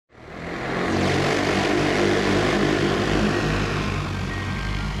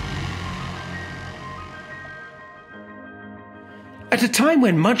At a time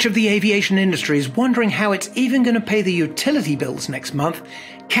when much of the aviation industry is wondering how it's even going to pay the utility bills next month,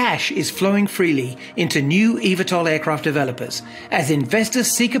 cash is flowing freely into new eVTOL aircraft developers as investors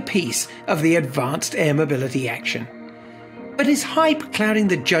seek a piece of the advanced air mobility action. But is hype clouding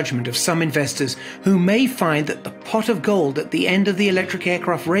the judgment of some investors who may find that the pot of gold at the end of the electric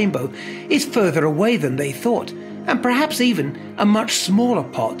aircraft rainbow is further away than they thought, and perhaps even a much smaller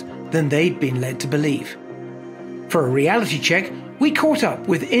pot than they'd been led to believe? For a reality check, we caught up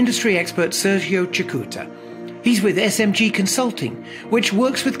with industry expert Sergio Cecutta. He's with SMG Consulting, which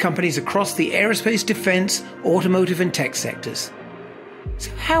works with companies across the aerospace, defense, automotive and tech sectors.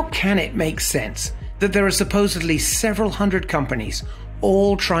 So how can it make sense that there are supposedly several hundred companies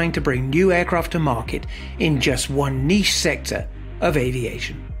all trying to bring new aircraft to market in just one niche sector of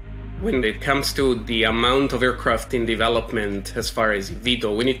aviation? When it comes to the amount of aircraft in development as far as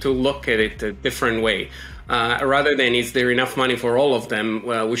eVTOL, we need to look at it a different way. Rather than is there enough money for all of them,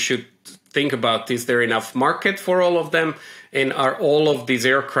 we should think about is there enough market for all of them, and are all of these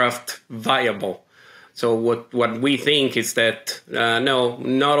aircraft viable? So what we think is that no,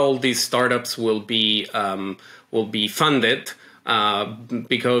 not all these startups will be funded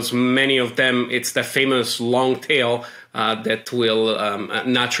because many of them, it's the famous long tail that will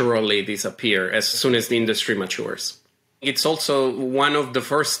naturally disappear as soon as the industry matures. It's also one of the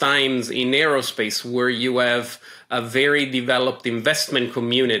first times in aerospace where you have a very developed investment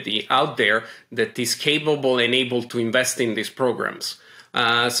community out there that is capable and able to invest in these programs.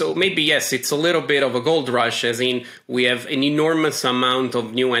 So maybe, yes, it's a little bit of a gold rush, as in we have an enormous amount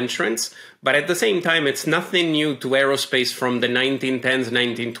of new entrants, but at the same time, it's nothing new to aerospace from the 1910s,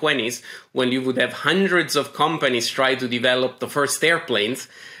 1920s, when you would have hundreds of companies try to develop the first airplanes,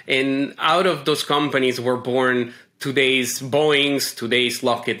 and out of those companies were born today's Boeings, today's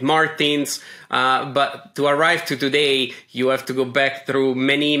Lockheed Martins, but to arrive to today, you have to go back through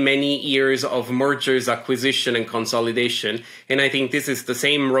many, many years of mergers, acquisition, and consolidation. And I think this is the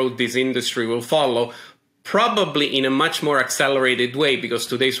same road this industry will follow, probably in a much more accelerated way, because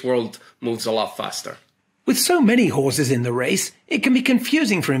today's world moves a lot faster. With so many horses in the race, it can be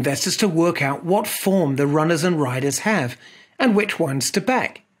confusing for investors to work out what form the runners and riders have, and which ones to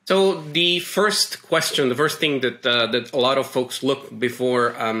back. So the first question, the first thing that a lot of folks look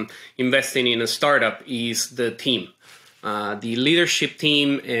before investing in a startup is the team, the leadership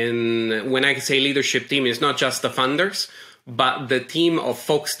team. And when I say leadership team, it's not just the funders, but the team of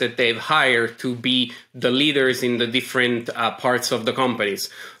folks that they've hired to be the leaders in the different parts of the companies.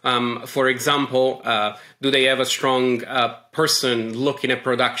 For example, do they have a strong person looking at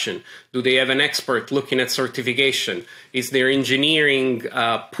production? Do they have an expert looking at certification? Is their engineering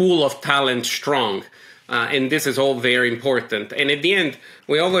pool of talent strong? And this is all very important. And at the end,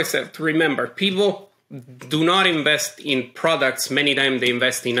 we always have to remember, people do not invest in products. Many times they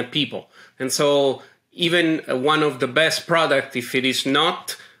invest in people. And so even one of the best products, if it is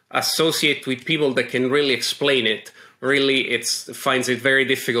not associated with people that can really explain it, really finds it very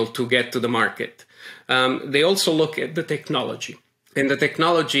difficult to get to the market. They also look at the technology. And the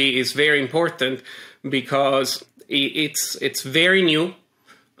technology is very important because it's very new.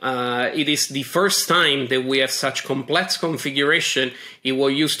 It is the first time that we have such complex configuration. It will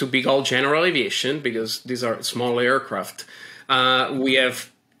used to be called general aviation because these are small aircraft. We have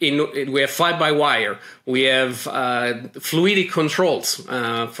fly-by-wire. We have fluidic controls,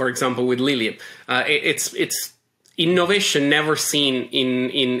 for example, with Lilium. It's innovation never seen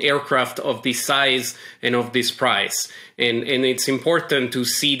in aircraft of this size and of this price. And it's important to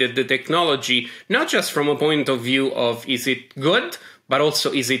see that the technology, not just from a point of view of is it good, but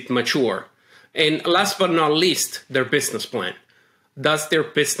also is it mature. And last but not least, their business plan. Does their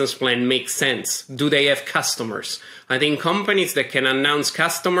business plan make sense? Do they have customers? I think companies that can announce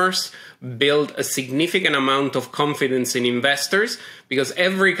customers build a significant amount of confidence in investors, because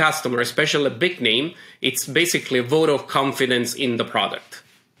every customer, especially a big name, it's basically a vote of confidence in the product.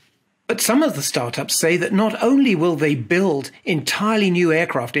 But some of the startups say that not only will they build entirely new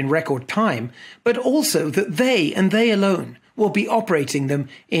aircraft in record time, but also that they and they alone will be operating them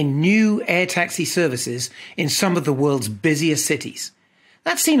in new air taxi services in some of the world's busiest cities.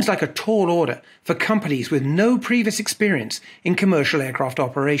 That seems like a tall order for companies with no previous experience in commercial aircraft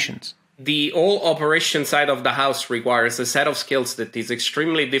operations. The whole operation side of the house requires a set of skills that is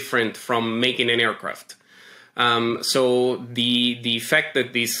extremely different from making an aircraft. So the fact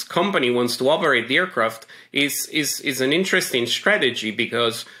that this company wants to operate the aircraft is an interesting strategy,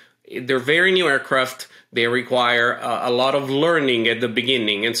 because they're very new aircraft. They require a lot of learning at the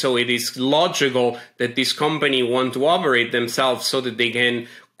beginning. And so it is logical that this company want to operate themselves so that they can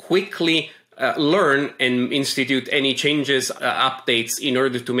quickly learn and institute any changes, updates in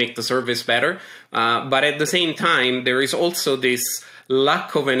order to make the service better. But at the same time, there is also this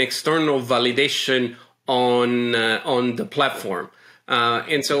lack of an external validation on the platform.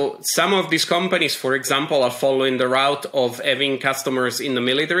 And so some of these companies, for example, are following the route of having customers in the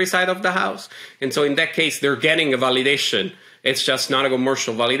military side of the house. And so in that case, they're getting a validation. It's just not a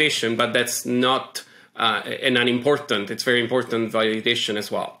commercial validation, but that's not an unimportant. It's very important validation as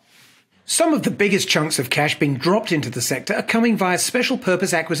well. Some of the biggest chunks of cash being dropped into the sector are coming via special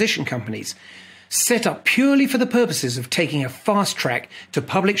purpose acquisition companies, set up purely for the purposes of taking a fast track to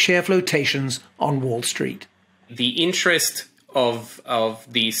public share flotations on Wall Street. The interest of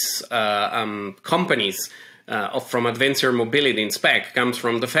these companies from advanced air mobility in SPAC comes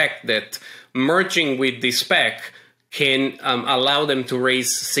from the fact that merging with the SPAC can allow them to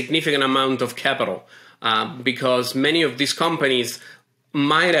raise significant amount of capital because many of these companies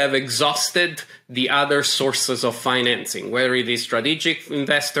might have exhausted the other sources of financing, whether it is strategic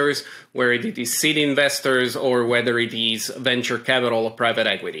investors, whether it is seed investors, or whether it is venture capital or private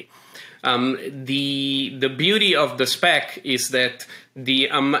equity. The beauty of the SPAC is that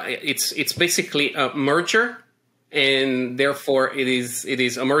it's basically a merger, and therefore it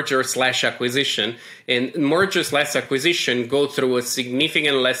is a merger / acquisition. And merger / acquisition go through a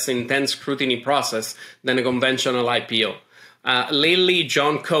significant less intense scrutiny process than a conventional IPO. Lately,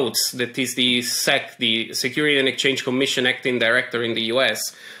 John Coates, that is the SEC, the Security and Exchange Commission acting director in the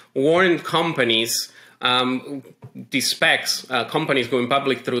US, warned companies, the SPACs, companies going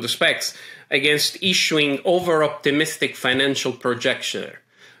public through the SPACs, against issuing over-optimistic financial projection.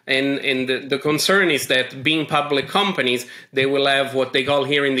 And the concern is that being public companies, they will have what they call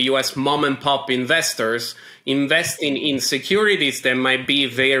here in the US mom-and-pop investors investing in securities that might be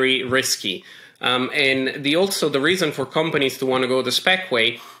very risky. And the reason for companies to want to go the SPAC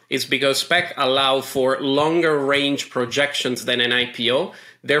way is because SPAC allow for longer range projections than an IPO.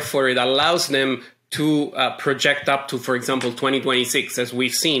 Therefore, it allows them to project up to, for example, 2026. As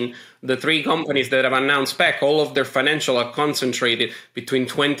we've seen, the three companies that have announced SPAC, all of their financial are concentrated between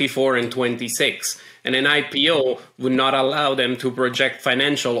 24 and 26. And an IPO would not allow them to project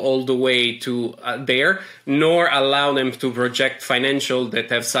financial all the way to there, nor allow them to project financial that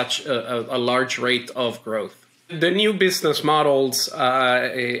have such a large rate of growth. The new business models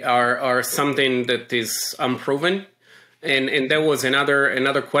are something that is unproven. And there was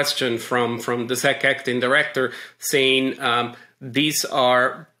another question from the SEC acting director saying these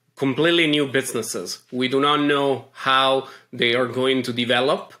are completely new businesses. We do not know how they are going to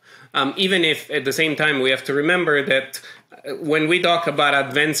develop. Even if at the same time we have to remember that when we talk about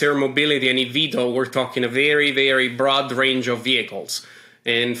advanced air mobility and eVTOL, we're talking a very, very broad range of vehicles.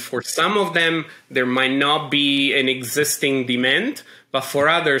 And for some of them, there might not be an existing demand, but for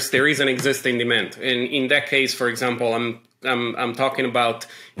others, there is an existing demand. And in that case, for example, I'm talking about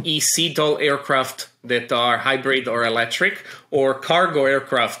eVTOL aircraft that are hybrid or electric, or cargo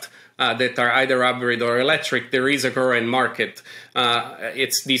aircraft that are either hybrid or electric. There is a growing market.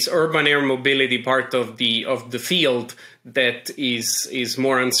 It's this urban air mobility part of the field that is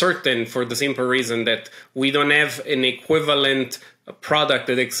more uncertain for the simple reason that we don't have an equivalent product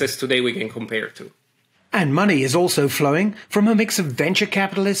that exists today we can compare to. And money is also flowing from a mix of venture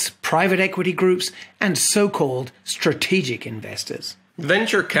capitalists, private equity groups, and so-called strategic investors.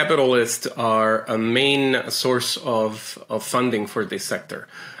 Venture capitalists are a main source of funding for this sector.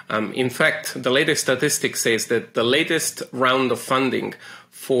 In fact, the latest statistic says that the latest round of funding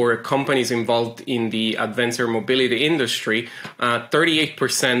for companies involved in the advanced air mobility industry,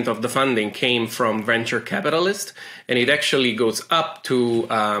 38% of the funding came from venture capitalists, and it actually goes up to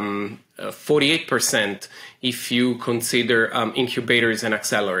 48% if you consider incubators and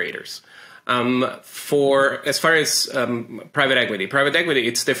accelerators. As far as private equity,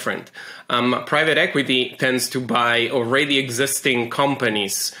 it's different. Private equity tends to buy already existing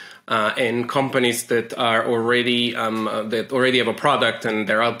companies and companies that are already have a product and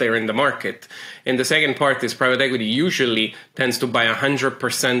they're out there in the market. And the second part is private equity usually tends to buy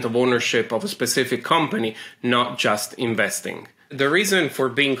 100% of ownership of a specific company, not just investing. The reason for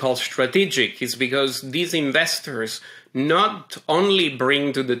being called strategic is because these investors not only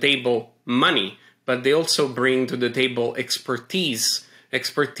bring to the table money, but they also bring to the table expertise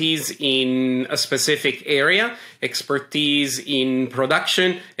in a specific area, expertise in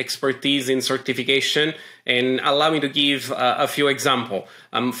production, expertise in certification. And allow me to give a few examples.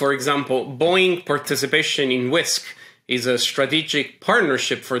 For example, Boeing participation in Whisk is a strategic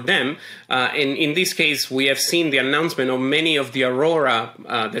partnership for them. And in this case, we have seen the announcement of many of the Aurora,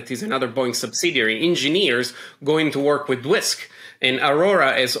 that is another Boeing subsidiary, engineers going to work with Wisk. And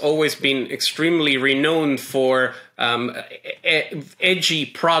Aurora has always been extremely renowned for edgy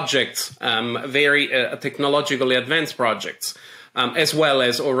projects, very technologically advanced projects, as well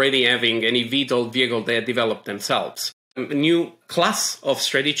as already having an eVTOL vehicle they developed themselves. A new class of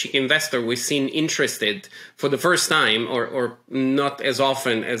strategic investor we've seen interested for the first time, or not as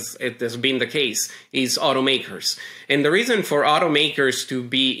often as it has been the case, is automakers. And the reason for automakers to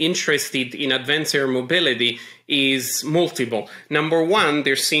be interested in advanced air mobility is multiple. Number one,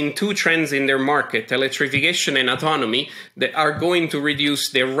 they're seeing two trends in their market, electrification and autonomy, that are going to reduce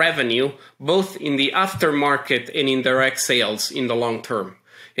their revenue, both in the aftermarket and in direct sales in the long term.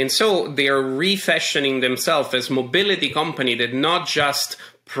 And so they are refashioning themselves as mobility company that not just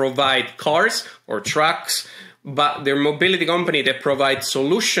provide cars or trucks, but they're mobility company that provide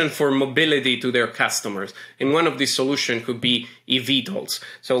solution for mobility to their customers. And one of these solutions could be eVTOLs.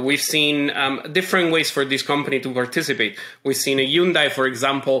 So we've seen different ways for this company to participate. We've seen a Hyundai, for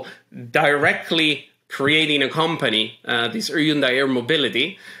example, directly creating a company, this Hyundai Air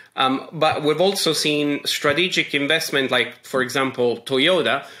Mobility. But we've also seen strategic investment, like, for example,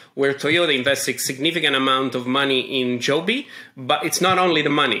 Toyota, where Toyota invests a significant amount of money in Joby. But it's not only the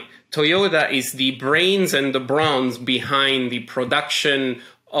money. Toyota is the brains and the brains behind the production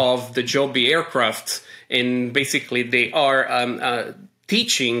of the Joby aircraft. And basically, they are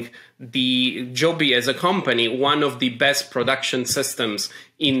teaching the Joby as a company one of the best production systems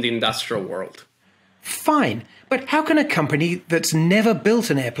in the industrial world. Fine, but how can a company that's never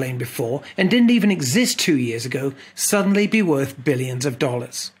built an airplane before and didn't even exist 2 years ago suddenly be worth billions of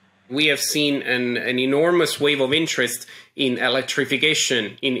dollars? We have seen an enormous wave of interest in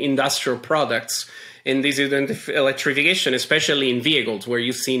electrification in industrial products. And this is electrification, especially in vehicles, where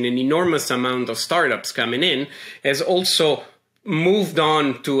you've seen an enormous amount of startups coming in, has also moved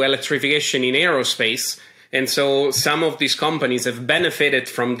on to electrification in aerospace. And so some of these companies have benefited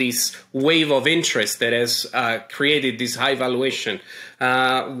from this wave of interest that has created this high valuation.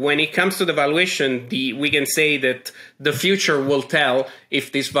 When it comes to the valuation, we can say that the future will tell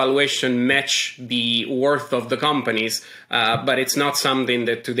if this valuation match the worth of the companies, but it's not something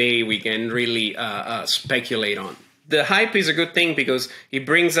that today we can really speculate on. The hype is a good thing because it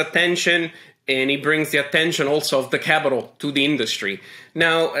brings attention, and it brings the attention also of the capital to the industry.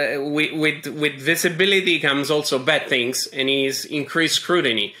 Now, with visibility comes also bad things, and is increased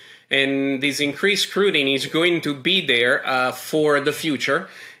scrutiny. And this increased scrutiny is going to be there for the future.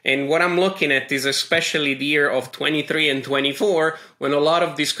 And what I'm looking at is especially the year of 23 and 24, when a lot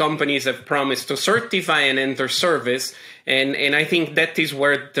of these companies have promised to certify and enter service. And I think that is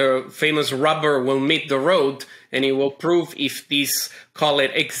where the famous rubber will meet the road, and it will prove if this, call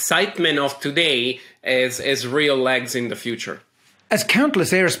it, excitement of today as real legs in the future. As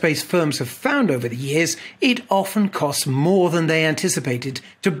countless aerospace firms have found over the years, it often costs more than they anticipated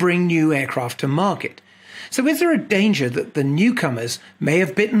to bring new aircraft to market. So is there a danger that the newcomers may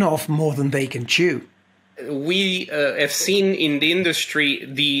have bitten off more than they can chew? We have seen in the industry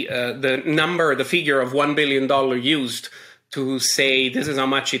the figure of $1 billion used to say this is how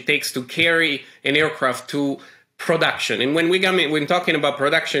much it takes to carry an aircraft to production. And when talking about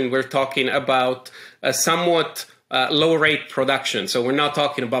production, we're talking about a somewhat low rate production. So we're not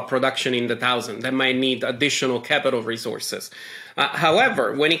talking about production in the thousands. That might need additional capital resources.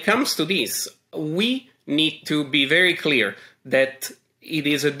 However, when it comes to this, we need to be very clear that it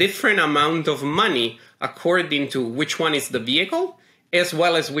is a different amount of money according to which one is the vehicle, as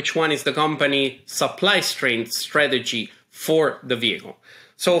well as which one is the company supply chain strategy for the vehicle.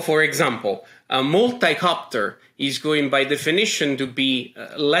 So, for example, a multi-copter is going by definition to be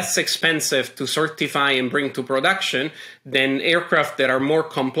less expensive to certify and bring to production than aircraft that are more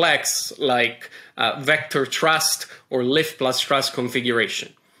complex, like vector thrust or lift plus thrust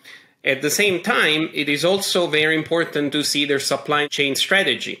configuration. At the same time, it is also very important to see their supply chain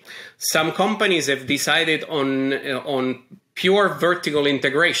strategy. Some companies have decided on pure vertical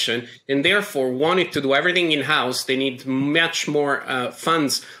integration and therefore wanted to do everything in-house. They need much more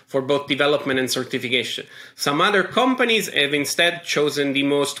funds for both development and certification. Some other companies have instead chosen the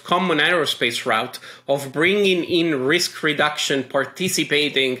most common aerospace route of bringing in risk reduction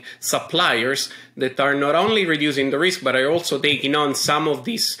participating suppliers that are not only reducing the risk, but are also taking on some of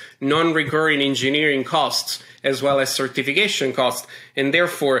these non-recurring engineering costs as well as certification costs, and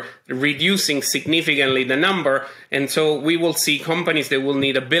therefore reducing significantly the number. And so we will see companies that will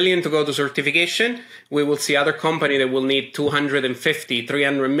need $1 billion to go to certification. We will see other companies that will need 250,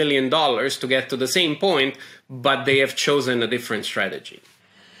 300 million to get to the same point, but they have chosen a different strategy.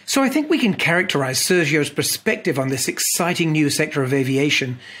 So I think we can characterize Sergio's perspective on this exciting new sector of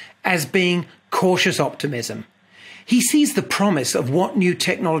aviation as being cautious optimism. He sees the promise of what new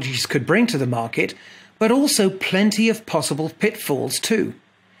technologies could bring to the market, but also plenty of possible pitfalls too.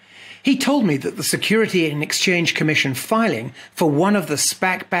 He told me that the Security and Exchange Commission filing for one of the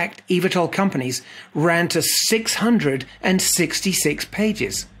SPAC-backed eVTOL companies ran to 666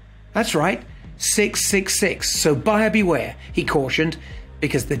 pages. That's right, 666. So buyer beware, he cautioned,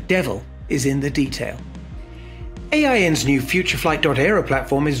 because the devil is in the detail. AIN's new FutureFlight.aero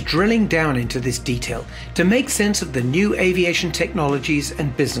platform is drilling down into this detail to make sense of the new aviation technologies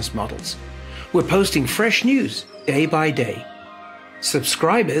and business models. We're posting fresh news day by day.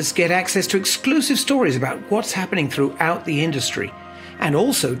 Subscribers get access to exclusive stories about what's happening throughout the industry, and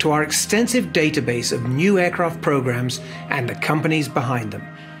also to our extensive database of new aircraft programs and the companies behind them.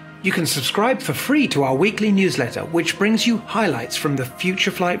 You can subscribe for free to our weekly newsletter, which brings you highlights from the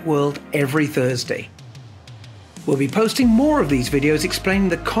FutureFlight world every Thursday. We'll be posting more of these videos explaining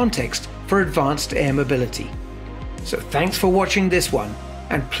the context for advanced air mobility. So thanks for watching this one,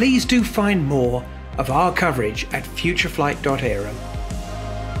 and please do find more of our coverage at FutureFlight.aero.